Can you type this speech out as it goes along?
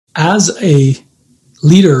As a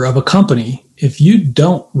leader of a company, if you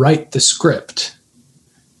don't write the script,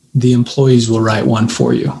 the employees will write one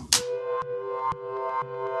for you.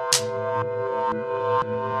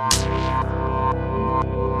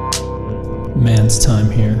 Man's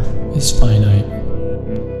time here is finite,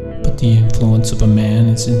 but the influence of a man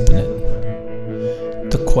is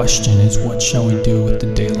infinite. The question is, what shall we do with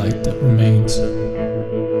the daylight that remains?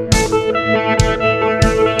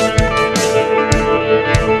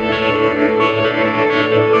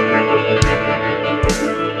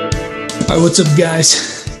 All right, what's up,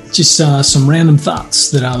 guys? Just some random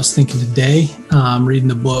thoughts that I was thinking today. I'm reading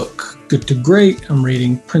the book Good to Great. I'm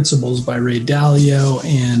reading Principles by Ray Dalio.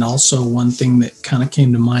 And also one thing that kind of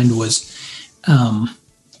came to mind was, The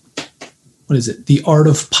Art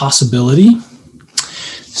of Possibility.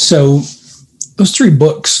 So those three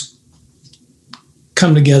books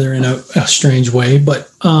come together in a strange way, but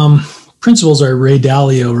Principles are Ray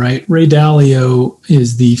Dalio, right? Ray Dalio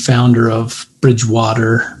is the founder of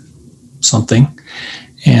Bridgewater something,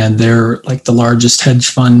 and they're like the largest hedge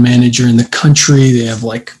fund manager in the country. They have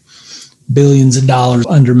like billions of dollars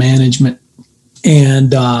under management,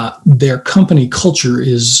 and their company culture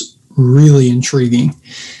is really intriguing.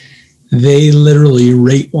 They literally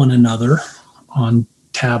rate one another on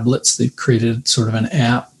tablets. They've created sort of an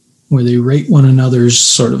app where they rate one another's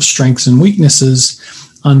sort of strengths and weaknesses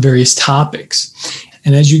on various topics.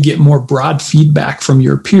 And as you get more broad feedback from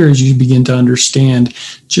your peers, you begin to understand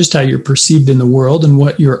just how you're perceived in the world and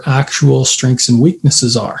what your actual strengths and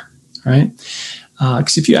weaknesses are, right?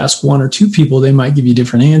 Because if you ask one or two people, they might give you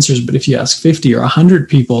different answers. But if you ask 50 or 100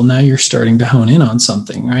 people, now you're starting to hone in on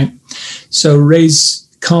something, right? So Ray's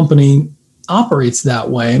company operates that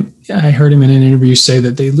way. I heard him in an interview say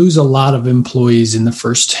that they lose a lot of employees in the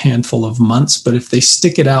first handful of months, but if they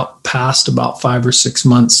stick it out past about 5 or 6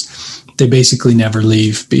 months, they basically never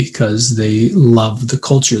leave because they love the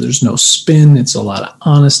culture. There's no spin. It's a lot of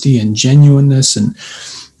honesty and genuineness, and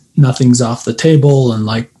nothing's off the table. And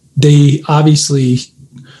like, they obviously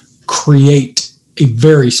create a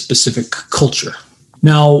very specific culture.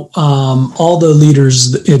 Now, all the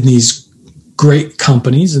leaders in these great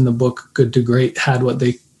companies in the book Good to Great had what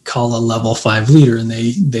they call a level 5 leader, and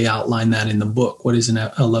they outline that in the book. What is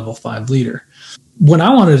a level 5 leader? What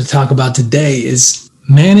I wanted to talk about today is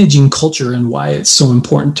managing culture and why it's so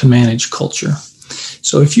important to manage culture.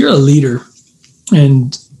 So if you're a leader,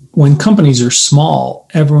 and when companies are small,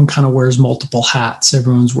 everyone kind of wears multiple hats.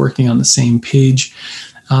 Everyone's working on the same page.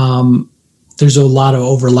 There's a lot of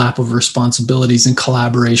overlap of responsibilities and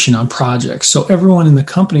collaboration on projects. So everyone in the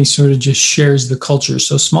company sort of just shares the culture.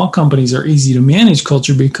 So small companies are easy to manage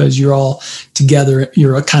culture because you're all together.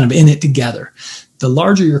 You're kind of in it together. The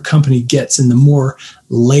larger your company gets and the more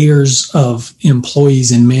layers of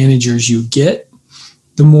employees and managers you get,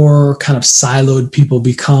 the more kind of siloed people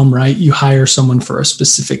become, right? You hire someone for a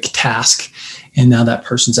specific task, and now that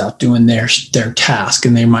person's out doing their task,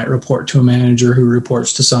 and they might report to a manager who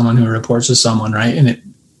reports to someone who reports to someone, right?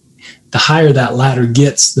 And the higher that ladder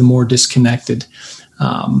gets, the more disconnected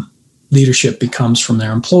leadership becomes from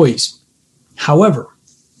their employees. However,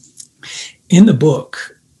 in the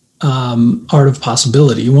book, Art of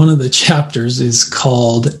Possibility, one of the chapters is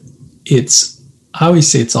called, I always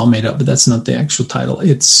say it's all made up, but that's not the actual title.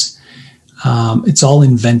 It's all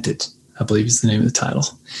invented, I believe is the name of the title.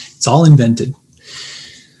 It's all invented.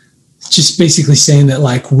 Just basically saying that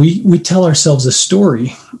like we tell ourselves a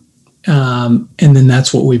story, and then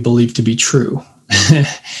that's what we believe to be true.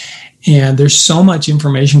 And there's so much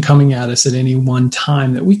information coming at us at any one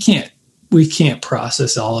time that we can't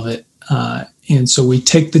process all of it. And so we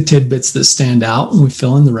take the tidbits that stand out and we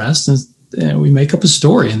fill in the rest, and we make up a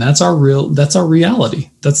story, and that's our reality.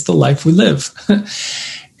 That's the life we live.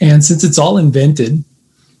 And since it's all invented,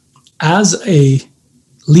 as a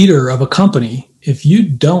leader of a company, if you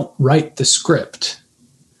don't write the script,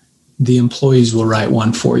 the employees will write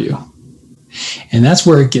one for you. And that's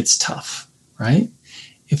where it gets tough, right?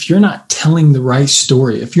 If you're not telling the right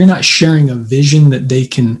story, if you're not sharing a vision that they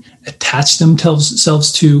can attach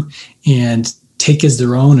themselves to and take as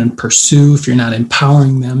their own and pursue, if you're not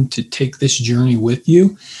empowering them to take this journey with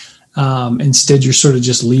you, instead you're sort of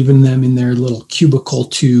just leaving them in their little cubicle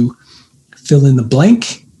to fill in the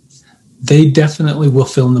blank, they definitely will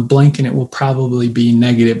fill in the blank, and it will probably be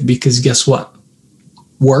negative because guess what?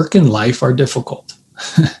 Work and life are difficult.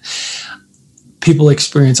 People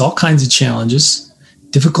experience all kinds of challenges.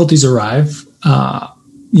 Difficulties arrive,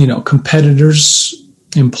 competitors,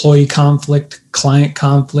 employee conflict, client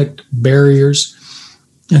conflict, barriers.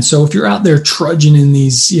 And so if you're out there trudging in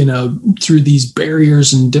these, through these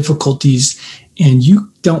barriers and difficulties, and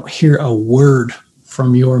you don't hear a word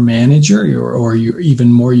from your manager or your,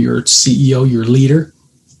 even more your CEO, your leader,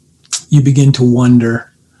 you begin to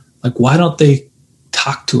wonder, like, why don't they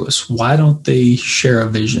talk to us? Why don't they share a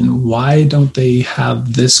vision? Why don't they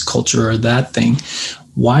have this culture or that thing?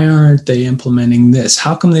 Why aren't they implementing this?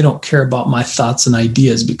 How come they don't care about my thoughts and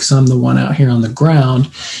ideas? Because I'm the one out here on the ground,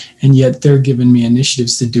 and yet they're giving me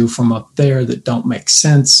initiatives to do from up there that don't make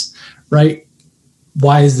sense, right?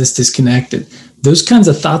 Why is this disconnected? Those kinds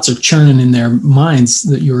of thoughts are churning in their minds,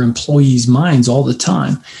 that your employees' minds all the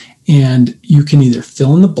time. And you can either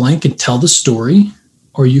fill in the blank and tell the story,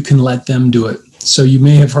 or you can let them do it. So you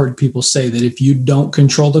may have heard people say that if you don't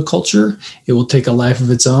control the culture, it will take a life of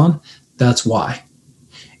its own. That's why.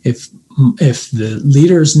 If the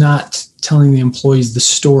leader's not telling the employees the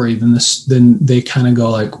story, then they kind of go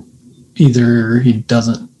like, either he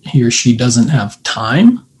or she doesn't have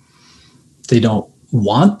time, they don't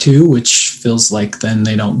want to, which feels like then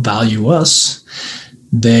they don't value us.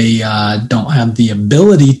 They don't have the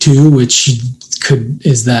ability to, which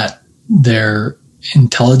is that their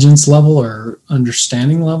intelligence level or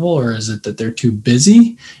understanding level, or is it that they're too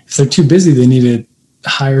busy? If they're too busy, they need to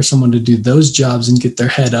hire someone to do those jobs and get their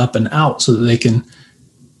head up and out so that they can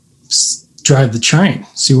drive the train,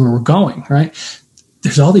 see where we're going, right?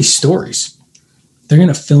 There's all these stories. They're going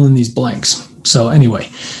to fill in these blanks. So anyway,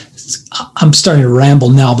 I'm starting to ramble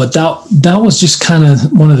now, but that was just kind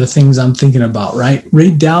of one of the things I'm thinking about, right? Ray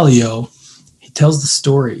Dalio, he tells the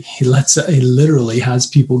story. He literally has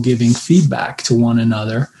people giving feedback to one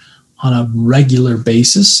another on a regular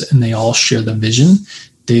basis, and they all share the vision.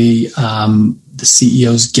 The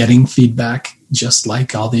CEO's getting feedback just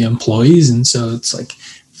like all the employees. And so it's like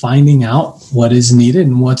finding out what is needed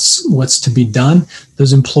and what's to be done.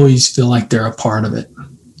 Those employees feel like they're a part of it.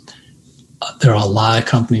 There are a lot of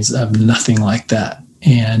companies that have nothing like that.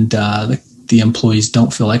 And the employees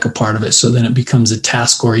don't feel like a part of it. So then it becomes a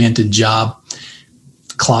task-oriented job.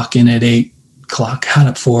 Clock in at 8, clock out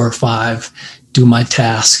at 4 or 5, do my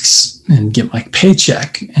tasks and get my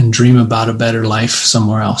paycheck and dream about a better life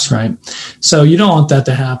somewhere else, right? So you don't want that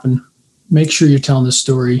to happen. Make sure you're telling the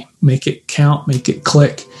story, make it count, make it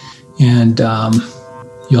click, and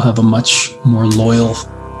you'll have a much more loyal,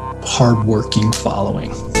 hardworking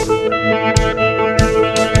following.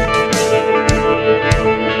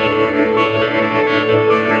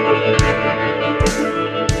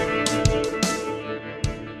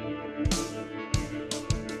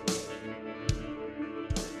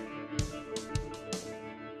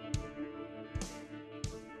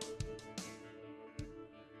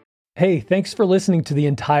 Hey, thanks for listening to the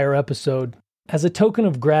entire episode. As a token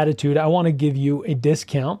of gratitude, I want to give you a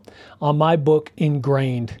discount on my book,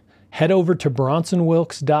 Ingrained. Head over to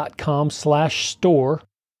bronsonwilkes.com/store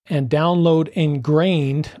and download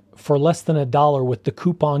Ingrained for less than $1 with the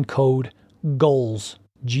coupon code GOALS,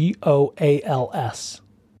 GOALS.